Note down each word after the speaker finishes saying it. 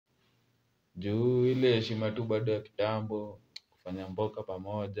Juu ile heshima tu bado ya kitambo, kufanya mboka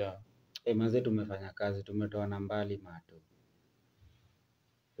pamoja. Manze tumefanya kazi, tumetoa na mbali Mato.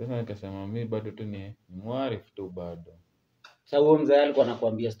 Sasa nikasema mimi bado tu ni mwarifu tu bado. Sasa huyo mzee alikuwa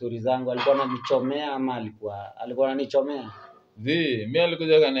anakuambia story zangu, alikuwa ananichomea ama alikuwa ananichomea? Mimi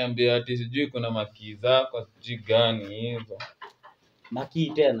alikuja akaniambia ati sijui kuna makii zako sijui gani hizo. Makii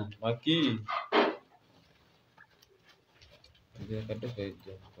tena? Makii. Ndio katoka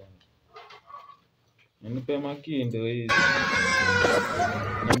hizo. Nipe makii ndio hizi.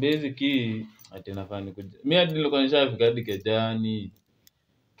 Niambia hizi key ati nafaa nikuje. Mimi hadi nilikuwa nishafika hadi Kejani.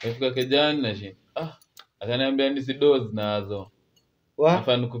 Nafika Kejani na shi. Akaniambia nisidoze nazo.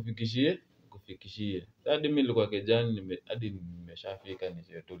 Nafaa nikufikishie. Hadi mimi nilikuwa Kejani hadi nimeshafika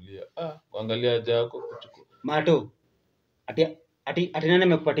nishetulia. Kuangalia jako kuchukua. Mato. Ati nani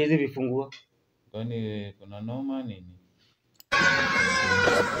amekupatia hizi vifunguo? Kwani kuna noma nini?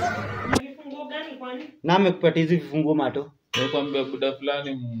 Vifunguo gani kwani? Na amekupatia hizi vifunguo Mato? Nikwambia buda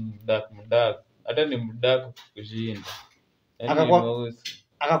fulani mdak. Hata ni mdak kushinda.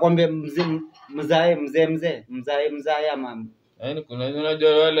 Akakwambia mzae ama yaani kuna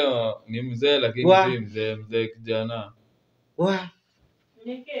unajua wale ni mzee lakini si mzee kijana.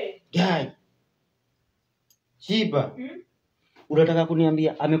 Nike. Jai. Shiba. Unataka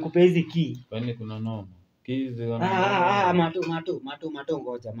kuniambia amekupea hizi key? Kwani kuna noma? Kizi Mato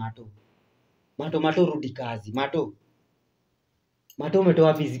ngoja Mato rudi kazi. Mato umetoa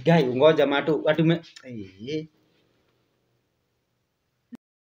wapi hizi guy? Ngoja Mato watu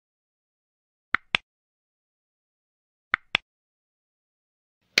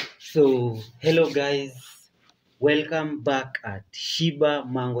So, hello guys, welcome back at Shiba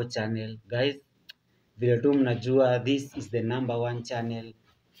Mango channel. Guys, vile tu mnajua, this is the #1 channel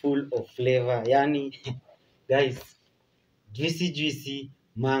full of flavor. Yani, guys, juicy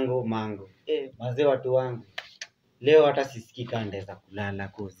mango. Mazee watu wangu, leo hata sisikii kande za kulala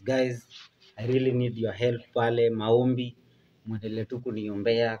cause guys, I really need your help pale, maombi, mwendelee tu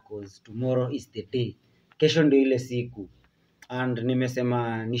kuniombea cause tomorrow is the day. Kesho ndio ile siku. And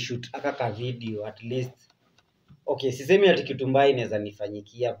nimesema ni shoot aka video at least. Okay, sisemi ati kitu mbaya inaweza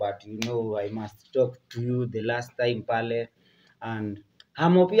nifanyikia, but you know I must talk to you the last time pale. And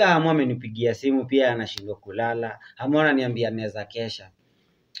Hamo amenipigia simu pia anashindwa kulala. Hamo ananiambia naweza kesha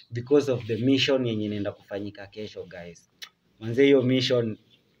because of the mission yenye inaenda kufanyika kesho guys. Manze hiyo mission,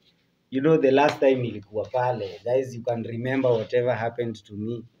 you know the last time nilikuwa pale. Guys, you can remember whatever happened to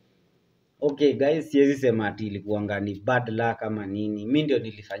me. Okay guys, siwezi sema ati ilikuwa ni bad luck ama nini. Mimi ndio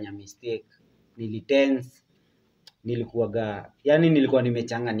nilifanya mistake. Nilitense. Nilikuwa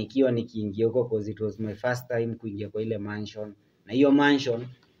nimechanganyikiwa nikiingia huko cause it was my first time kuingia kwa ile mansion. Na hiyo mansion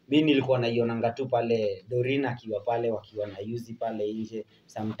mimi nilikuwa naionanga tu pale Dorina akiwa pale wakiwa na use pale nje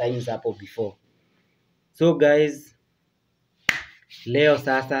sometimes hapo before. So guys, leo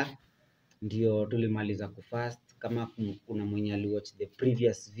sasa ndio tulimaliza kufast. Kama kuna mwenye aliwatch the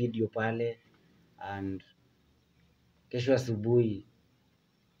previous video pale, and kesho asubuhi,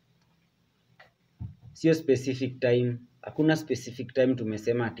 sio specific time, hakuna specific time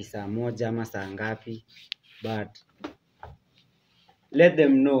tumesema ati saa 1 ama saa ngapi, but let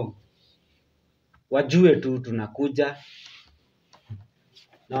them know, wajue tu tunakuja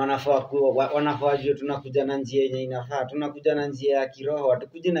na wanafaa wajue tunakuja na njia yenye inafaa. Tunakuja na njia ya kiroho,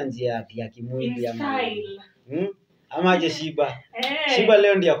 hatukuje na njia ya kimwili ama aje Shiba. Shiba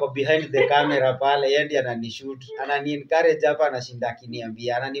leo ndiye ako behind the camera pale, yeye ndiye ananishoot, anani encourage hapa, anashinda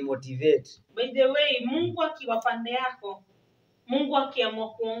akiniambia, anani motivate. By the way, Mungu akiwa pande yako, Mungu akiamua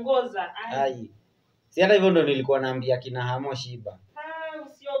kuongoza. Si hata hivyo ndo nilikuwa naambia kina Hamo Shiba.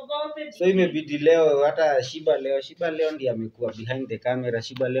 Usiogope. So imebidi leo hata Shiba leo ndiye amekuwa behind the camera.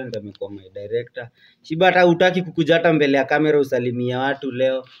 Shiba leo ndiye amekuwa my director. Shiba hata hutaki kukuja hata mbele ya kamera usalimia watu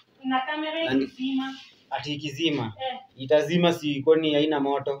leo. Na kamera ikizima. Ati ikizima? Itazima si kwani haina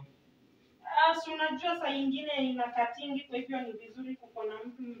moto? Si unajua saa nyingine inakatingi, kwa hivyo ni vizuri kuko na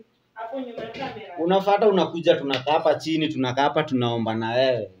mtu hapo nyuma ya kamera. Unafuata unakuja tunakaa hapa chini, tunakaa hapa tunaomba na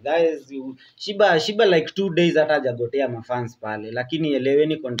wewe. Guys, Shiba like 2 days hata hajagotea mafans pale, lakini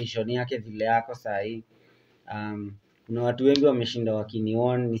eleweni condition yake vile yako saa hii. Kuna watu wengi wameshinda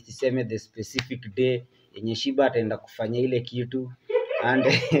wakiniona nisiseme the specific day yenye Shiba ataenda kufanya ile kitu. And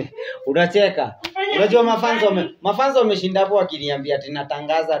unacheka. Unajua mafans wameshinda hapo wakiniambia ati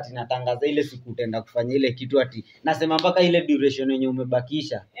natangaza ile siku utaenda kufanya ile kitu, ati nasema mpaka ile duration yenye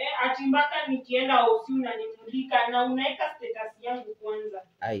umebakisha. Ati mpaka nikienda ofisi unanimulika na unaweka status yangu kwanza.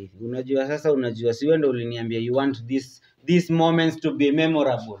 Unajua si wewe ndio uliniambia you want these moments to be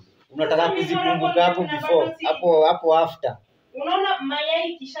memorable. Unataka kuzikumbuka hapo before, hapo after. Unaona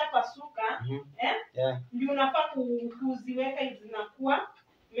mayai kishapasuka, Yeah. ndio unafaa kuziweka zinakuwa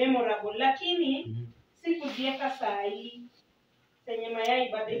memorable, lakini si kuziweka saa hii senye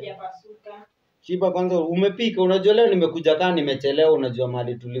mayai bado hajapasuka. Shiba kwanza umepika, unajua leo nimekuja kama nimechelewa, unajua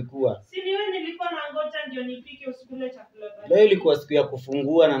mahali tulikuwa. Si ni wewe nilikuwa na ngoja ndio nipike usikule chakula bado. Leo ilikuwa siku ya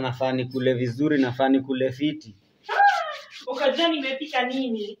kufungua na nafaa nikule vizuri, nafaa nikule fiti. Ukajua nimepika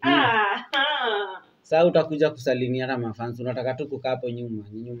nini? Sasa utakuja kusalimia na mafans, unataka tu kukaa hapo nyuma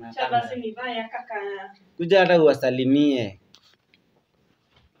ya kamera. Basi ni vaya kaka. Kuja hata uwasalimie.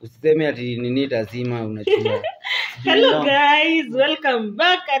 Usiseme ati nini tazima unajua. Hello guys, welcome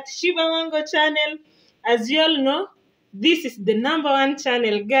back at Shiba Mango channel. As you all know, this is the #1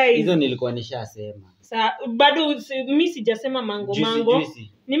 channel guys. Hizo nilikuwa nishasema. Bado mimi sijasema mango mango.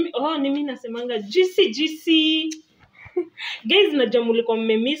 Ni mimi nasemanga juicy. Guys, najua mlikuwa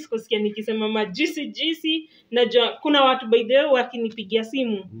mmemiss kusikia nikisema juicy. Najua kuna watu by the way wakinipigia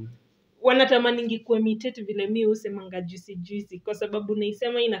simu wanatamani ngikuwe imitate vile mimi husemanga juicy kwa sababu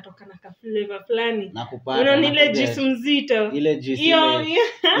naisema inatoka na ka flavor fulani. Unaona ile juice mzito. Ile juice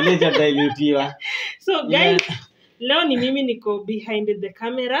ile dilutiwa. So guys, leo ni mimi niko behind the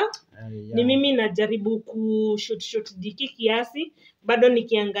camera. Ni mimi najaribu kushoot Dicky kiasi, bado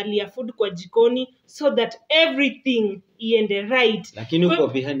nikiangalia food kwa jikoni so that everything iende right. Lakini uko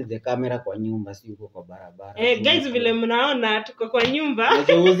behind the camera kwa nyumba, si uko kwa barabara. Guys, vile mnaona tuko kwa nyumba.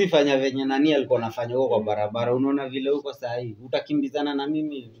 Unaweza fanya venye nani alikuwa anafanya huko kwa barabara. Unaona vile uko saa hii. Utakimbizana na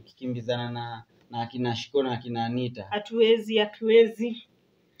mimi, tukikimbizana na akina Shiko na akina Anita. Hatuwezi.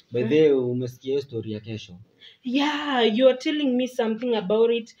 By the way, umesikia story ya kesho? Yeah, you are telling me something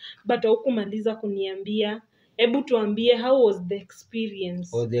about it, but hukumaliza kuniambia. Hebu tuambie, how was the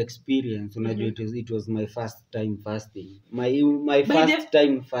experience? The experience, unajua it was my first time fasting. My first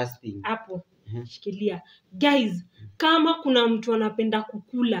time fasting. Hapo. Shikilia. Guys, kama kuna mtu anapenda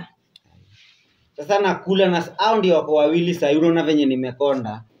kukula. Sasa nakula na hao ndio wako wawili sasa, unaona venye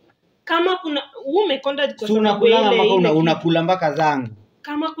nimekonda. Kama kuna umekonda kwa sababu unakula mpaka zangu.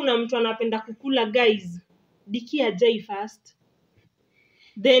 Kama kuna mtu anapenda kukula guys, Dicky hajai fast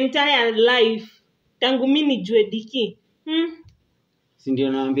the entire life tangu mimi nijue Dicky. Si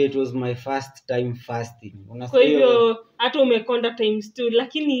ndio naambia it was my first time fasting. Kwa hivyo hata umekonda times 2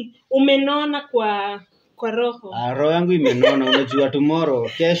 lakini umenona kwa roho. Roho yangu imenona. Unajua tomorrow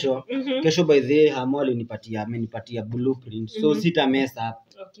kesho by the way Hamoli amenipatia blueprint. So sita mess up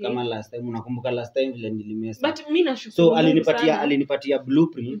kama last time. Unakumbuka last time vile nilimesa. But mimi nashukuru. So alinipatia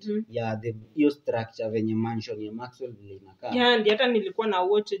blueprint ya hiyo structure venye mansion ya Maxwell vile inakaa. Yeah, ndio hata nilikuwa na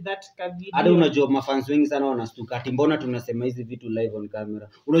watch that video. Hata unajua mafans wengi sana wanastuka ati mbona tunasema hizi vitu live on camera.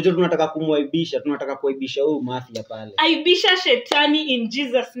 Unajua tunataka kuaibisha huyu mafia pale. Aibisha shetani in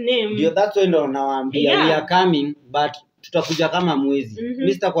Jesus name. Ndio that's why ndo nawaambia we are coming, but tutakuja kama mwezi.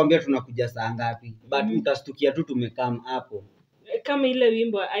 Mimi sitakwambia tunakuja saa ngapi, but utastukia tu tumekam hapo. Kama ile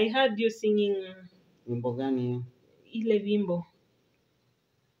wimbo I heard you singing. Wimbo gani hiyo? Ile wimbo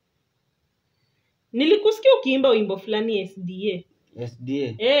nilikusikia ukiimba wimbo fulani SDA.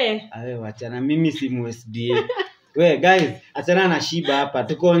 Awe wachana, mimi si SDA. We guys, achana na Shiba hapa.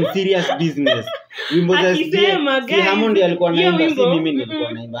 Tuko on serious business. Wimbo za SDA. Si Hammond alikuwa anaimba, si mimi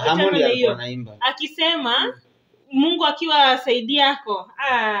nilikuwa naimba. Hammond alikuwa anaimba. Akisema Mungu akiwa saidi yako,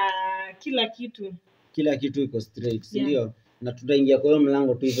 kila kitu iko straight, si ndio? Na tutaingia kwa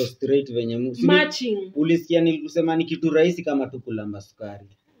mlango tu hivyo straight venye matching. Ulisikia nilisema ni kitu rahisi kama tu kulamba sukari.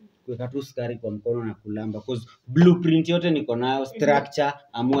 Kuweka tu sukari kwa mkono na kulamba, because blueprint yote niko nayo, structure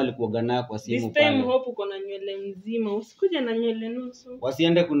Amu alikuwa nayo kwa simu pale. This time hope uko na nywele mzima, usikuja na nywele nusu.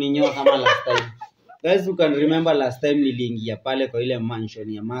 Wasiende kuninyoa kama last time. Guys, you can remember last time niliingia pale kwa ile mansion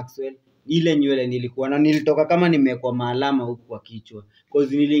ya Maxwell. Ile nywele nilikuwa na nilitoka kama nimekuwa maalama huku kwa kichwa,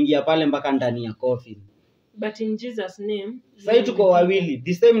 because niliingia pale mpaka ndani ya coffin. But in Jesus name. Sasa tuko wawili.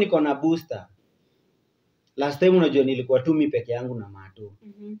 This time niko na booster. Last time unajua nilikuwa tu mimi peke yangu na MATO.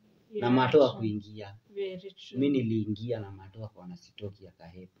 Na MATO hakuingia. Very true. Mimi niliingia na MATO akaona sitoki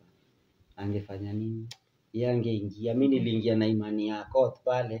akahepa. Angefanya nini? Yeye angeingia. Mimi niliingia na imani ya AKOTH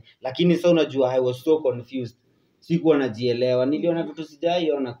pale, lakini sasa unajua I was so confused. Sikuwa najielewa. Niliona vitu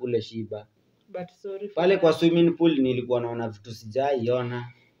sijaiona kule Shiba. But sorry. Pale kwa swimming pool nilikuwa naona vitu sijaiona.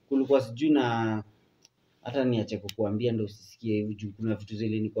 Kulikuwa sijui na hata niache kukuambia ndio usisikie juu kuna vitu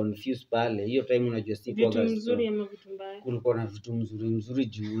zile ni confused pale. Hiyo time unajua si kwa vitu mzuri ama vitu mbaya. Kulikuwa na vitu mzuri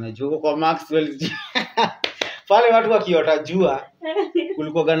juu unajua kwa Maxwell. Pale watu wakiota jua.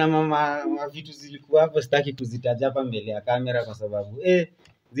 Kulikuwa na mama vitu zilikuwa hapo, sitaki kuzitaja hapa mbele ya kamera kwa sababu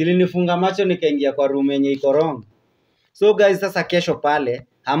zilinifunga macho nikaingia kwa room yenye iko wrong. So guys, sasa kesho pale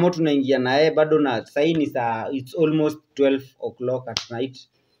Hamo tunaingia naye bado na sahi ni it's almost 12 o'clock at night.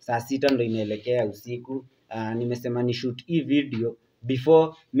 Saa 6 ndo inaelekea usiku. Nimesema ni shoot hii video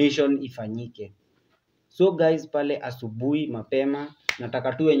before mission ifanyike. So guys, pale asubuhi mapema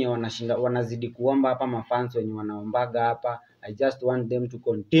nataka tu wenye wanazidi kuomba hapa, mafans wenye wanaombaga hapa, I just want them to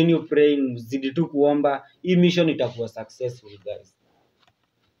continue praying, zidi tu kuomba hii mission itakuwa successful guys.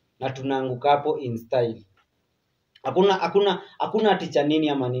 Na tunaanguka hapo in style. Hakuna ticha nini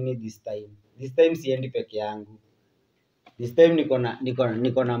ama nini this time. This time siendi peke yangu. This time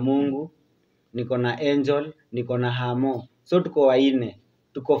niko na Mungu, niko na Angel, niko na Hamo. So tuko waine,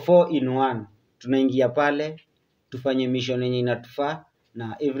 tuko 4 in 1. Tunaingia pale tufanye mission yenye inatufaa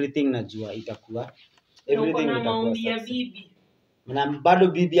na everything najua itakuwa bibi. Na bado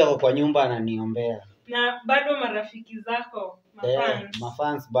bibi yako kwa nyumba ananiombea. Na bado marafiki zako,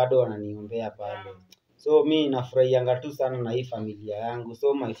 mafans bado wananiombea pale. So mi nafurahianga tu sana na hii familia yangu.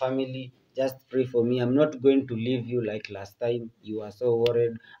 So my family, just pray for me. I'm not going to leave you like last time. You were so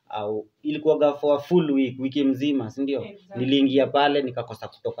worried. Ilikuwa for a full week, wiki mzima, si ndio? Exactly. Niliingia pale nikakosa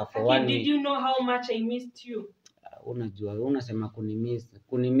kutoka for 1 week. Did you know how much I missed you? Unajua, unasema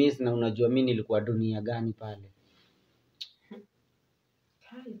kunimiss na unajua mimi nilikuwa dunia gani pale.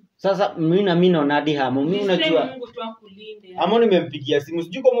 Sasa mimi naona hadi Hamo, mimi unajua Mungu tu akulinde. Hamo nimempigia simu,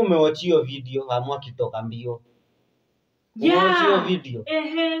 sijui kama umewatch hiyo video Hamo akitoka mbio. Umewatch hiyo video?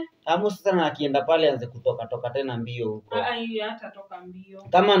 Hamo sasa na akienda pale anze kutoka tena mbio huko. Hata toka mbio.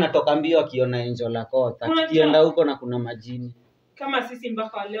 Kama anatoka mbio akiona Angel AKOTH, akienda huko na kuna majini. Kama sisi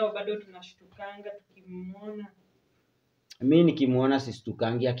mpaka leo bado tunashtukanga tukimuona. Mimi nikimuona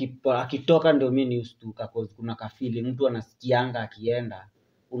sistukangi, akitoka ndio mimi niustuka cause kuna kafili mtu anasikianga akienda.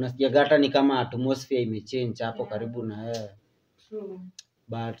 Unasikia hata ni kama atmosphere imechange hapo karibu na yeye. True.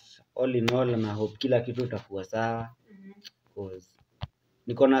 But all in all na hope kila kitu itakuwa sawa. Cause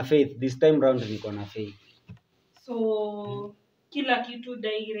niko na faith this time round, niko na faith. So kila kitu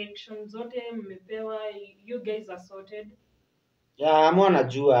direction zote mmepewa, you guys are sorted. Hamo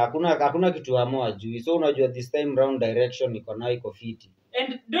anajua, hakuna kitu Hamo ajui. So unajua this time round direction niko nayo iko fiti.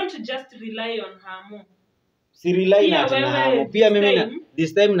 And don't just rely on Hamo. Si rely na Hamo. Pia mimi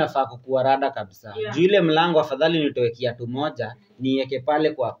this time nafaa kukuwa rada kabisa. Juu ile mlango afadhali nitoe kiatu moja, niweke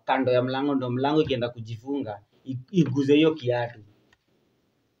pale kwa kando ya mlango, ndo mlango ikienda kujifunga iguze hiyo kiatu.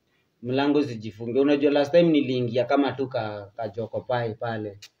 Mlango zijifunge. Unajua last time niliingia kama tu kajoko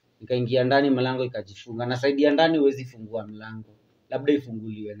pale. Nikaingia ndani mlango ikajifunga. Na side ya ndani huwezi fungua mlango. Labda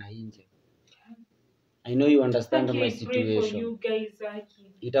ifunguliwe na nje. I know you understand my situation. For you guys,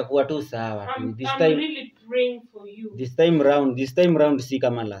 itakuwa tu sawa. I'm really praying for you. This time round si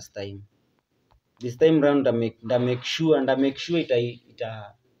kama last time. This time round make sure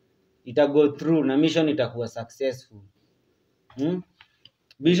ita go through na mission itakuwa successful.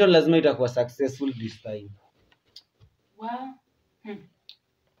 Mission lazima itakuwa successful this time. Wow.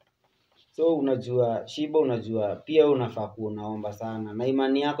 So unajua Shiba, unajua pia unafaa kuomba sana na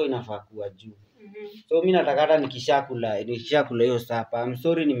imani yako inafaa kuwa juu. So mimi nataka hata nikishakula hiyo sapa. I'm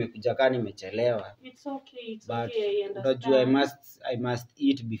sorry nimekuja kama nimechelewa. It's okay. But unajua I must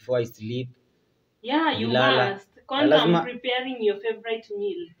eat before I sleep. Yeah, you must. I'm preparing your favorite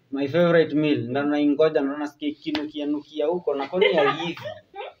meal. My favorite meal. Ndio naingoja, naona sikia nukia huko na koni ya hivi.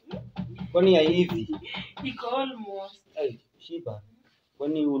 Koni ya hivi. Iko almost. Hey, Shiba.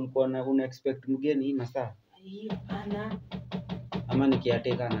 Kwani ulikuwa una expect mgeni hii masaa? Hapana. Ama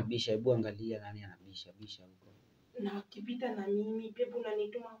nikiateka anabisha, hebu angalia nani anabisha huko. Na ukipita na mimi, pepo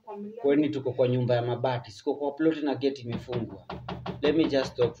unanituma kwa mlango. Kwani tuko kwa nyumba ya mabati, siko kwa plot na gate imefungwa. Let me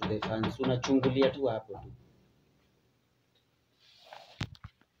just talk to the fans. Unachungulia tu hapo tu.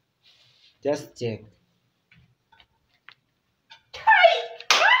 Just check.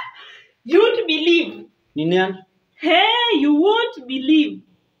 You won't believe. Nini? Hey, you won't believe.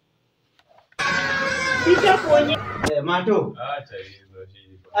 Sita kwenye Mato. Acha hizo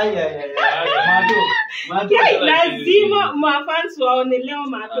Shiba. Ai. Mato. Lazima mafans waone leo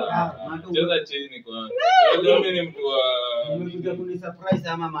Mato. Mato. Cheza chini kwanza. Unajua mimi ni mtu wa nimekuja kuni surprise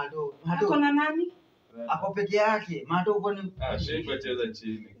ama Mato. Ako na nani? Ako peke yake. Mato uko ni Shiba, cheza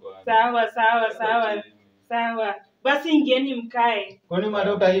chini kwanza. Sawa. Basi ingieni mkae. Kwani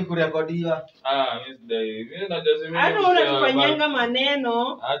Mato utaki kurekodiwa? Mimi sidai. Mimi najazimia. Hata unatufanyanga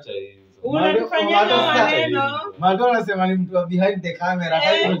maneno. Acha hizo. Unatufanyanga maneno. Mato anasema ni mtu wa behind the camera,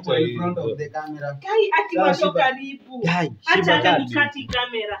 hata mtu in front of the camera. Kai akiwa karibu. Acha hata nikati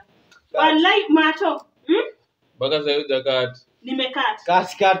kamera. Wallahi Mato. Baka sasa hujakati. Nimekati.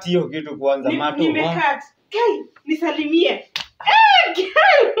 Kati hiyo kitu kwanza Mato. Nimekati. Kai nisalimie.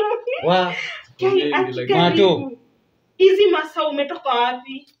 Wa Kai Mato. Hizi masaa umetoka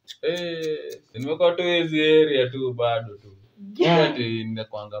wapi? Nimekuwa tu hizi area tu bado tu. Yeah. Ati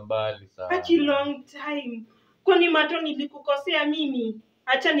ninakwanga mbali sana. Haki long time. Kwani Mato nilikukosea mimi?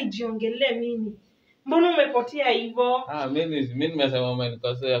 Acha nijiongelee mimi. Mbona umepotea hivyo? Mimi nimesema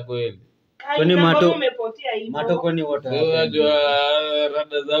umenikosea kweli. Kwani Mato umepotea hivyo? Mato kwani wote hapa? Unajua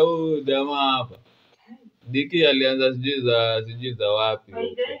rada za huyu jamaa hapa. DICKY alianza sijui za wapi.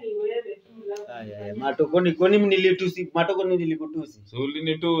 Haideni wewe tu Mato kwani nilitusi? Mato kwani nilikutusi? So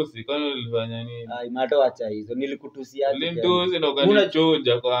ulinitusi, kwani ulifanya nini? Mato acha hizo. Nilikutusi aje? Ulinitusi na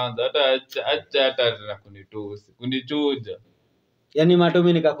ukanichuja kwanza. Hata na kunitusi. Kunichuja. Yaani Mato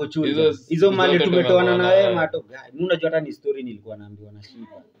mimi nikakuchuja. Hizo mali tumetoana na wewe Mato. Mimi unajua hata ni story nilikuwa naambiwa na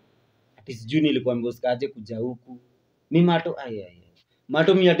Shiba. Ati sijui nilikuwa mboskaje kuja huku. Mimi Mato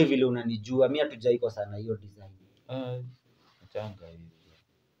Mato mimi hata vile unanijua, mimi hatujaiko sana hiyo design. Mchanga hivi.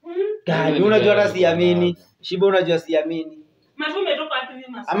 Mimi unajua hata siamini. Shiba unajua siamini. Mato umetoka wapi mimi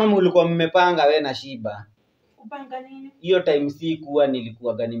masaa? Ama mlikuwa mmepanga wewe na Shiba? Kupanga nini? Hiyo time si kuwa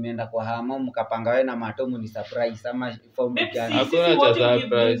nilikuwa nimeenda kwa hama mkapanga wewe na Mato ni surprise ama form gani? Hakuna cha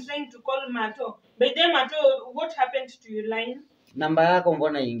surprise. To call Mato. By then Mato, what happened to your line? Namba yako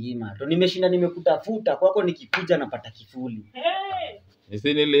mbona ingi Mato? Nimeshinda nimekutafuta kwako nikikuja napata kifuli.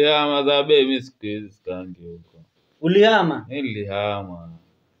 Nisi nilihama zabe mimi sikizi kangi huko. Ulihama? Nilihama.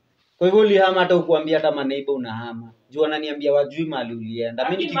 Kwa hivyo ulihama hata ukuambia hata maneiba unahama. Juu ananiambia wajui mali ulienda.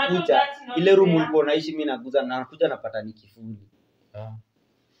 Mimi nikikuja ile room ulikuwa unaishi mimi nakuja napata ni kifuli.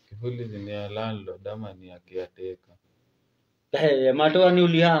 Kifuli ni ya landlord ama ni ya caretaker. Mato ni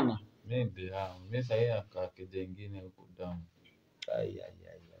ulihama? Mimi nilihama. Mimi sasa akaa kijengine huko damu.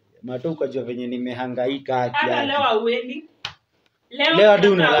 Mato ukajua venye nimehangaika haki. Hata leo hauendi. Leo hadi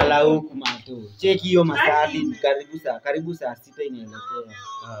unalala huku Mato. Cheki hiyo masaa karibu saa 6 inaelekea.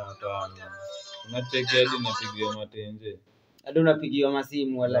 Hapana. Unacheki hadi napigia matenje. Hadi unapigiwa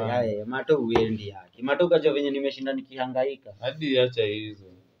masimu wala Mato uendi haki. Mato ukajua venye nimeshinda nikihangaika. Hadi acha hizo.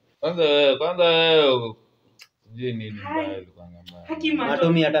 Kwanza wewe sijui nini mbaya ilikuwa mbaya. Mato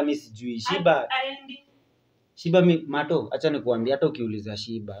mimi hata mimi sijui. Shiba Mato acha nikuambia hata ukiuliza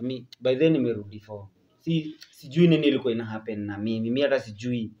Shiba mimi by then nimerudi form. Sijui nini ilikuwa ina happen na mimi hata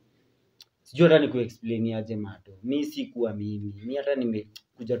sijui hata nikuexplain aje Mato. Mimi sikuwa mimi hata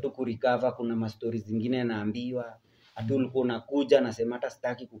nimekuja tu kurecover. Kuna ma stories zingine naambiwa hata ulikuwa unakuja nasema hata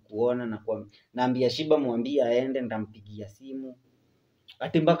sitaki kukuona na naambia Shiba mwambie aende nitampigia simu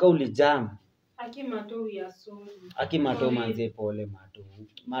ati mpaka ulijam. Aki Mato manze pole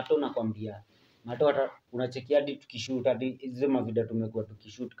Mato nakwambia Mato hata unachekia hadi tukishoot hadi hizo mavideo tumekuwa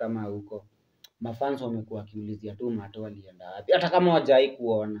tukishoot kama huko mafans wamekuwa kiulizia tu Mato alienda wapi hata kama hawajai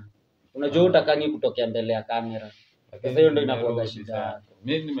kuona. Unajua utakani kutokea mbele ya kamera. Sasa hiyo ndio inakuwa shida yako.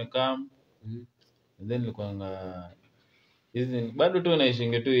 Mimi nimekaa then nilikuwa hizi bado tu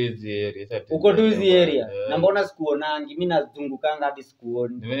naishinge tu hizi area sasa. Uko tu hizi area. Na mbona sikuonangi? Mimi nazungukanga hadi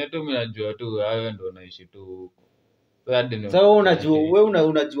sikuoni. Nimenye tu mimi najua tu wewe ndio unaishi tu huko. Sasa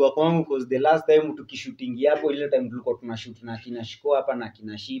unajua kwangu cause the last time tukishooting hapo ile time tulikuwa tunashoot na kina Shiko hapa na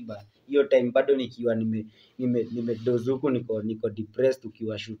kina Shiba. Hiyo time bado nikiwa nimedoze huko niko depressed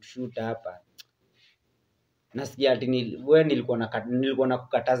ukiwa shoot hapa. Nasikia ati wewe nilikuwa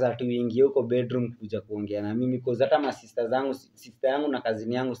nakukataza tu ingie huko bedroom kuja kuongea na mimi cause hata sister yangu na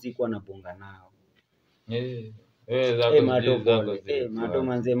cousin yangu sikuwa nabonga nao. Mato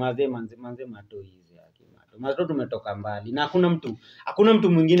manze Mato hizi yake Mato tumetoka mbali na hakuna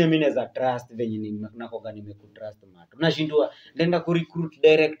mtu mwingine mimi naweza trust venye nakoga nimekutrust Mato. Nashindwa nenda kurecruit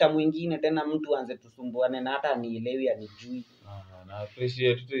director mwingine tena mtu aanze tusumbuane na hata anielewi anijui. Na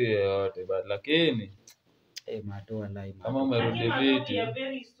appreciate tu yote but lakini Mato wallahi kama umerudi viti.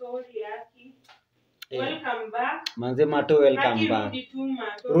 Welcome back. Manze Mato welcome back.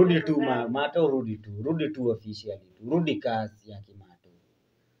 Rudi tu Mato rudi tu officially tu. Rudi kazi yake Mato.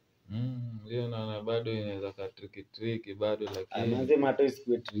 Hiyo naona bado inaweza ka tricky bado lakini. Manze Mato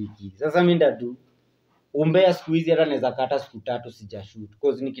isikue tricky. Sasa mimi ndatu umbea siku hizi hata naweza kata siku 3 sijashoot.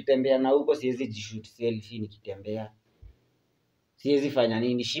 Cause nikitembea na huko siwezi jishoot selfie nikitembea. Siwezi fanya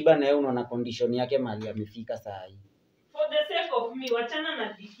nini? Shiba na yeye unaona condition yake mali amefika saa hii. For the sake of me, wachana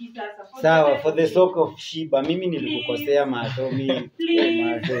na DICKY sasa. Sawa, for the sake of Shiba, mimi nilikukosea Mato mimi.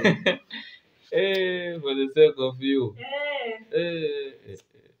 Please. For the sake of you.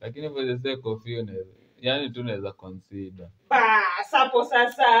 Lakini for the sake of you yani tunaweza consider. Sapo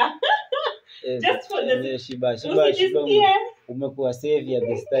sasa. Just for the Shiba umekuwa savior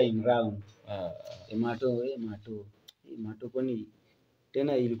this time round. Mato kwani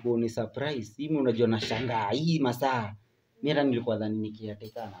tena ilikuwa ni surprise. Hii unajua nashangaa hii masaa. Mimi hata nilikuwa dhani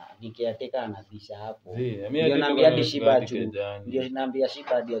nikiateka anabisha hapo. Mimi Ndio hadi naambia hadi nilikuwa Shiba nimefika jana. ndio naambia Shiba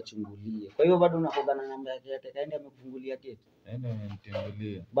hadi achungulie. Kwa hiyo bado unakuwa na namba yake ateka ndiye amekufungulia gate.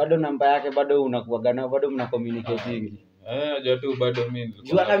 Amenifungulia. Bado namba yake bado unakuwa na bado mna communicating. Najua tu bado mimi nilikuwa.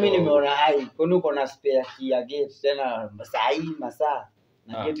 Jua hata mimi nimeona hai. Kwani uko na spare key ya gate tena masaa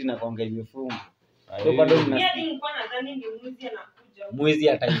na gate inakuanga imefungwa. Kwa bado nilikuwa nadhani ni mwizi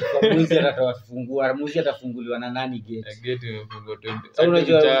anakuja. Mwizi atafungua, mwizi atafunguliwa na nani gate? Gate imefungwa 20. Sasa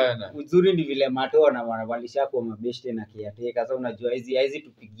unajua uzuri ni vile MATO na wanawalisha kwa mabeshte na kiateka. Sasa unajua hizi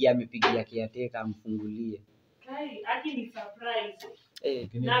tupigia amepigia kiateka amfungulie. Kai, hadi ni surprise.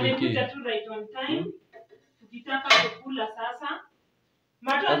 Na amekuja tu right on time. Tukitaka kukula sasa.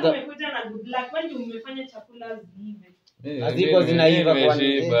 MATO amekuja na good luck. Kwani umefanya chakula ziive? Haziko zinaiva kwa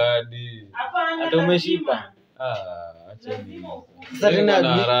nini? Hapana. Hata umeshiba. Acha nini.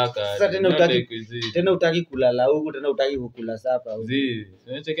 Sasa tena utaki kulala huku, tena utaki kukula sapa huku.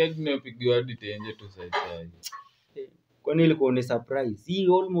 Unacheka tunapigiwa hadi tenje tu sasa. Kwani ilikuwa ni surprise? Hii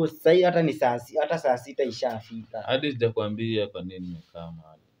almost sai hata ni saa 6 ishafika. Hadi sijakwambia kwa nini nimekaa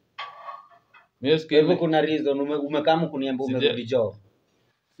mahali. Hivyo kuna reason umekaa kuniambia umerudi job.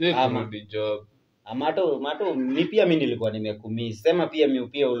 Si kurudi job. MATO ni pia mimi nilikuwa nimekumiss. Sema pia mimi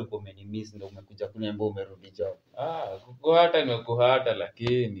pia ulikuwa umenimiss ndio umekuja kuniambia umerudi job. Kukuhata nimekuhata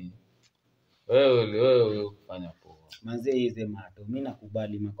lakini wewe ufanya poa. Manze hizi MATO mimi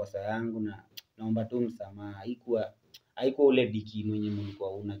nakubali makosa yangu na naomba tu msamaha. Haikuwa ule DICKY mwenye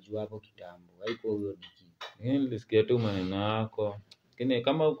mlikuwa unajua hapo kitambo. Haikuwa huyo DICKY. Mimi nilisikia tu maneno yako. Lakini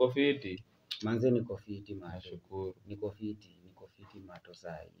kama uko fiti, manze niko fiti MATO. Nashukuru. Niko fiti MATO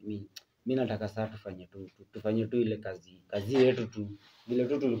sasa. Mimi nataka sasa tufanye tu ile kazi yetu tu vile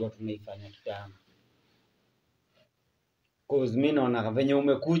tu tulikuwa tunaifanya kitambo. Cause mimi naona venye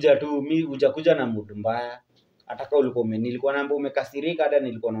umekuja tu mimi hujakuja na mood mbaya. Hata kama nilikuwa naomba umekasirika, hata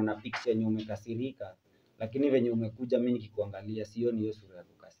nilikuwa naona picture yenye umekasirika. Lakini venye umekuja mimi nikikuangalia sioni hiyo sura ya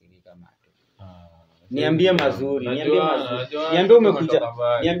kukasirika MATO. Niambie mazuri,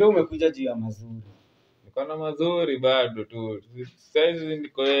 niambie umekuja juu ya mazuri. Niko na mazuri bado tu. Saizi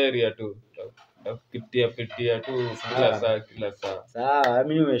niko area tu. Napitia tu kila saa. Sawa,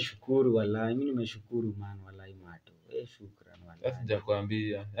 mimi nimeshukuru wallahi, mimi nimeshukuru man wallahi MATO. Shukrani wallahi.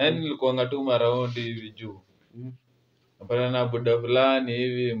 Sijakwambia. Yaani nilikuanga tu maraundi hivi juu. Napata na buda fulani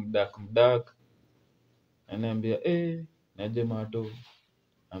hivi mdak. Ananiambia naje MATO.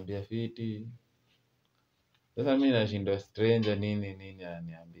 Anambia fiti. Sasa mimi nashindwa stranger nini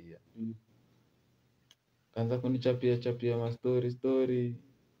ananiambia. Kaanza kunichapia ma story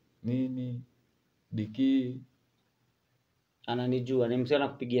nini DICKY ananijua ni msana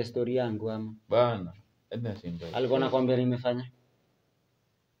kupigia story yangu ama bana nashindwa. Alikuwa anakuambia nimefanya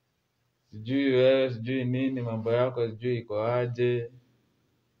sijui wewe sijui nini mambo yako sijui iko aje.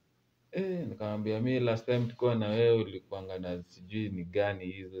 Nikamwambia mimi last time tulikuwa na wewe ulikuanga na sijui ni gani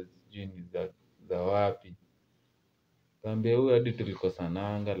hizo sijui ni za wapi. Nikamwambia huyu hadi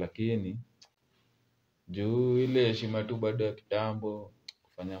tulikosananga lakini juu ile heshima tu bado ya kitambo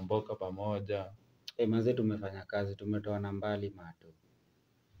kufanya mboka pamoja. Manze tumefanya kazi tumetoa na mbali MATO.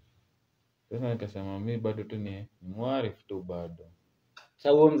 Sasa nikasema mimi bado tu ni mwarifu tu bado. Sasa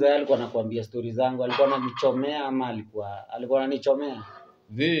huyo mzee alikuwa anakuambia stories zangu, alikuwa ananichomea ama alikuwa ananichomea?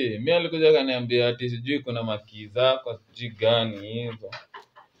 Mimi alikuja akaniambia ati sijui kuna makii zako sijui gani hizo.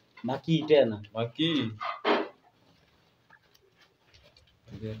 Makii tena? Makii.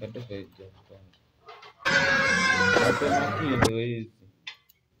 Ndio katoka hizo. Makii ndio hizi.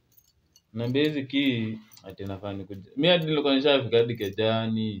 Na hizi key ati nafanya kuja. Mimi hadi nilikuwa nishafika hadi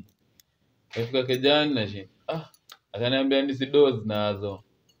Kejani. Nifika Kejani na shi. Akaniambia ni sidozi nazo.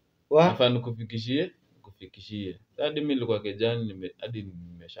 Nafanya kufikishie. Hadi mimi nilikuwa Kejani hadi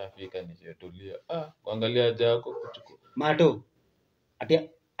nimeshafika nishetulia. Kuangalia haja yako kuchukua. MATO.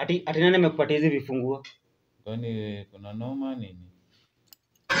 Ati nani amekupatia hizi vifunguo? Kwani kuna noma nini?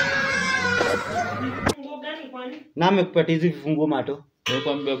 Funguo gani kwani? Na amekupatia hizi vifunguo MATO?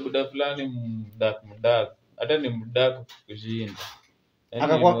 Nikwambia buda fulani mdak. Hata ni mdak kushinda.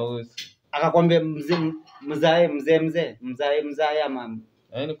 Akakwambia mzee ama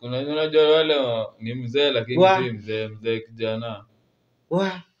yaani kuna unajua wale ni mzee lakini si mzee kijana.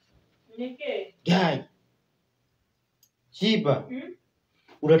 Nike. Guy. Shiba.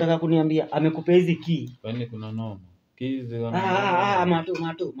 Unataka kuniambia amekupea hizi key? Kwani kuna noma? Kizi MATO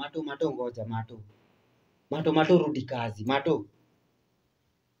ngoja MATO rudi kazi MATO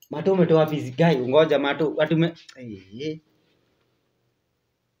umetoa wapi hizi guy? Ngoja MATO atume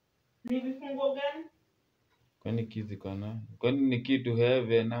Ni vifungo gani? Kwani kizi kwa nani? Kwani ni kitu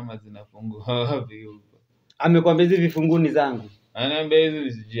heavy ama zinafungua wapi huko? Amekwambia hizi vifunguni zangu. Ananiambia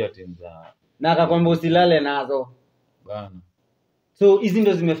hizi sijui ati mzaa. Na akakwambia usilale nazo. Bana. So hizi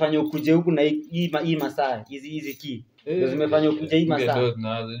ndo zimefanya ukuje huku na hii masaa, hizi key. Ndio zimefanya ukuje hii masaa. Ndio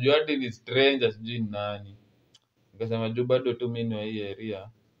nazo. Juu hadi ni stranger sijui ni nani. Nikasema juu bado tu mimi wa hii area.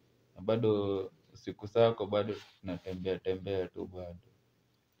 Na bado siku zako bado tunatembea tu bado.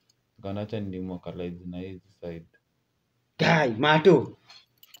 Nganacha ndimokalize na hizi side. Guy,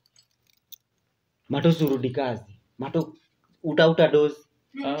 Mato surudi kazi. Mato uta dozi.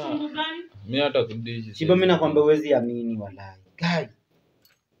 Mimi hata kudishi. Shiba mimi nakwambia uwezi amini wallahi. Guy.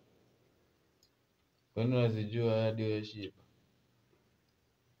 Kwani unazijua hadi wewe Shiba?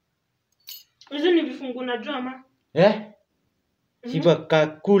 Hizo ni vifungu na drama. Shiba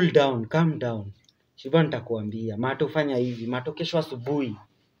cool down, calm down. Shiba nitakuambia, Mato fanya hivi. Mato kesho asubuhi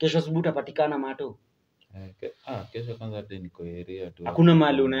utapatikana Mato. Kesho kwanza hata niko area tu. Hakuna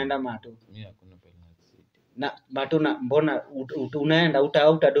mahali unaenda Mato. Mimi hakuna pale city. Na Mato mbona unaenda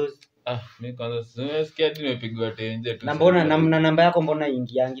uta dozi? Mimi kwanza siwesikia hadi nimepigwa tenje tu. Na mbona na namba yako mbona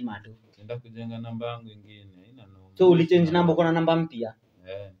ingiangi Mato? Nenda kujenga namba yangu nyingine. Haina noma. So ulichange namba uko na namba mpya?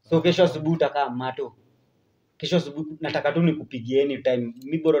 So kesho asubuhi utakaa Mato. Kesho asubuhi nataka tu nikupigie anytime.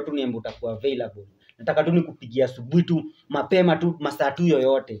 Mimi bora tu niambe utakuwa available. Nataka tu nikupigie asubuhi tu mapema tu masaa tu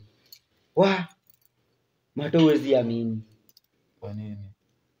yoyote. Mato huwezi amini. Kwa nini?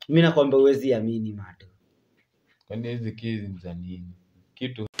 Mimi nakwambia huwezi amini Mato. Kwani hizi kizi ni za nini?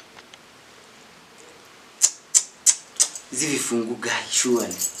 Kitu hizi vifungu guy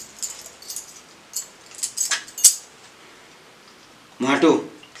surely. Mato,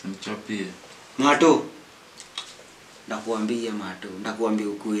 mchapie. Mato. Ndakuambia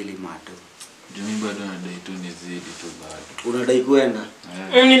ukweli Mato. Mimi bado nadai tu nizidi tu bado. Unadai kwenda?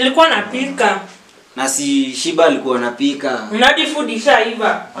 Nilikuwa napika. Na si Shiba alikuwa anapika. Unadi food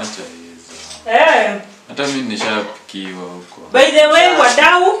ishaiva. Acha hizo. Hata mimi nishapikiwa huko. By the way,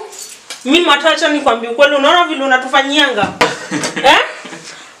 wadau, mimi Mato nikwambie ukweli, unaona vile unatufanyianga?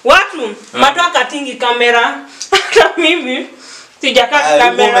 Watu, Mato akatingi kamera. Hata mimi sijakata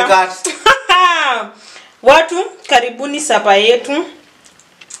kamera. Watu, karibuni sapa yetu.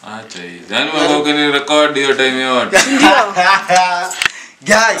 Acha hizo. Yaani wako kwenye record hiyo time yote. Ndio.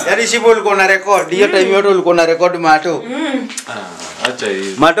 Guys, yani Shiba ulikuwa na record. Hiyo time yote ulikuwa na record Mato. Acha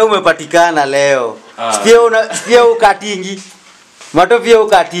hizo. Mato umepatikana leo. Sikia ukatingi. Mato pia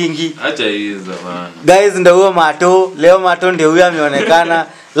ukatingi. Acha hizo bana. Guys, ndio huyo Mato. Leo Mato ndio huyo ameonekana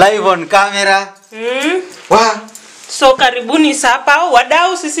live on camera. So karibuni sapa,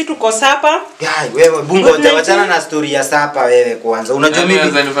 wadau sisi tuko sapa. Guy, wewe bungo wachana na story ya sapa wewe kwanza. Unajua mimi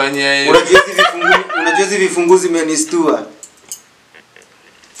nifanyia hiyo. Unajua hizi vifunguzi zimenistua.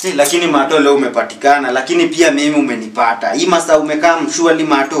 Lakini Mato leo umepatikana, lakini pia mimi umenipata. Hii masaa umekaa mshuali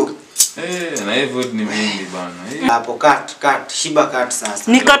Mato. Na hivyo ni mingi bana. Hapo cut Shiba cut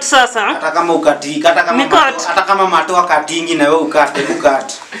sasa. Ni cut sasa. Hata kama ukatika, hata kama Mato akatingi na wewe ukate,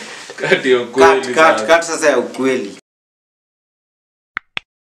 cut. Cut ya ukweli. Cut sasa ya ukweli.